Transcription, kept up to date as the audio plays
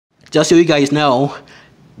Just so you guys know,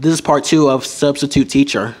 this is part 2 of Substitute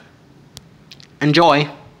Teacher. Enjoy.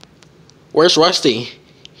 Where's Rusty?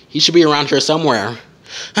 He should be around here somewhere.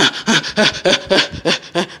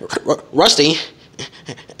 Rusty?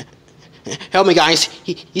 Help me, guys.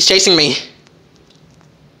 He's chasing me.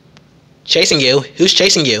 Chasing you? Who's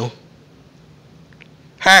chasing you?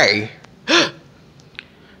 Hey.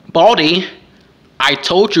 Baldi, I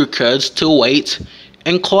told you kids to wait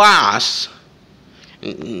in class.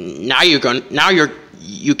 Now you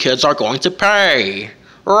kids are going to pay.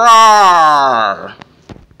 Roar!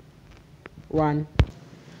 Run.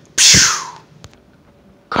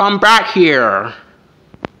 Come back here.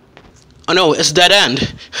 Oh no, it's a dead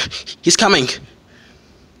end. He's coming.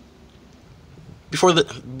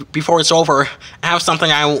 Before it's over, I have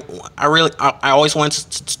something I always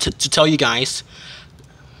wanted to tell you guys.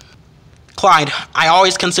 Clyde, I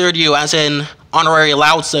always considered you as an honorary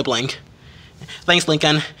loud sibling. Thanks,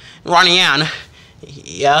 Lincoln. Ronnie Ann.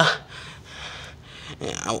 Yeah.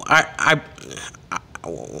 I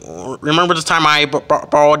remember the time I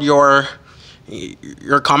borrowed your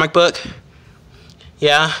comic book?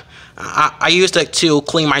 Yeah. I used it to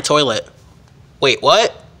clean my toilet. Wait,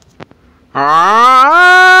 what?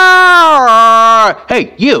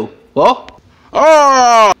 Hey, you! Whoa!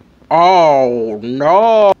 Oh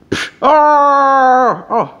no!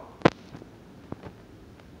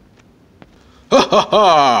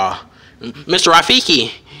 Mr.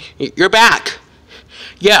 Rafiki, you're back.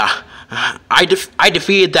 Yeah, I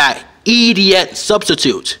defeated that idiot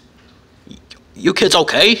substitute. You kids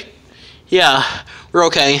okay? Yeah, we're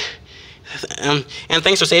okay. And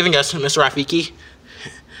thanks for saving us, Mr. Rafiki.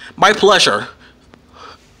 My pleasure.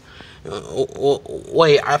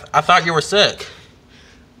 Wait, I thought you were sick.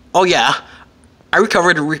 Oh yeah, I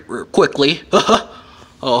recovered quickly.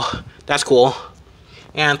 Oh, that's cool.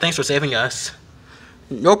 And thanks for saving us.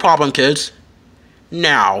 No problem, kids.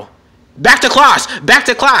 Now, back to class! Back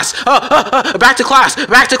to class! Back to class!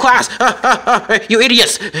 Back to class! You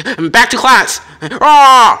idiots! Back to class!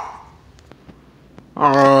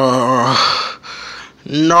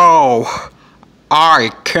 No, I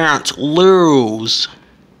can't lose.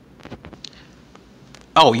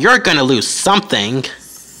 Oh, you're gonna lose something.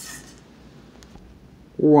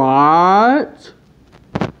 What?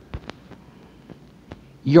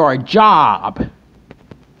 Your job.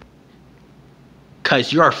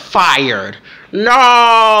 'Cause you're fired.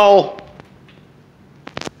 No!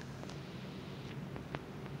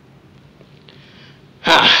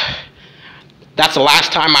 That's the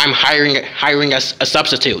last time I'm hiring a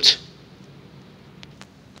substitute.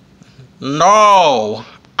 No!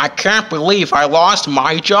 I can't believe I lost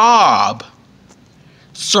my job.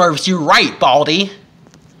 Serves you right, Baldi.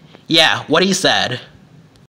 Yeah, what he said.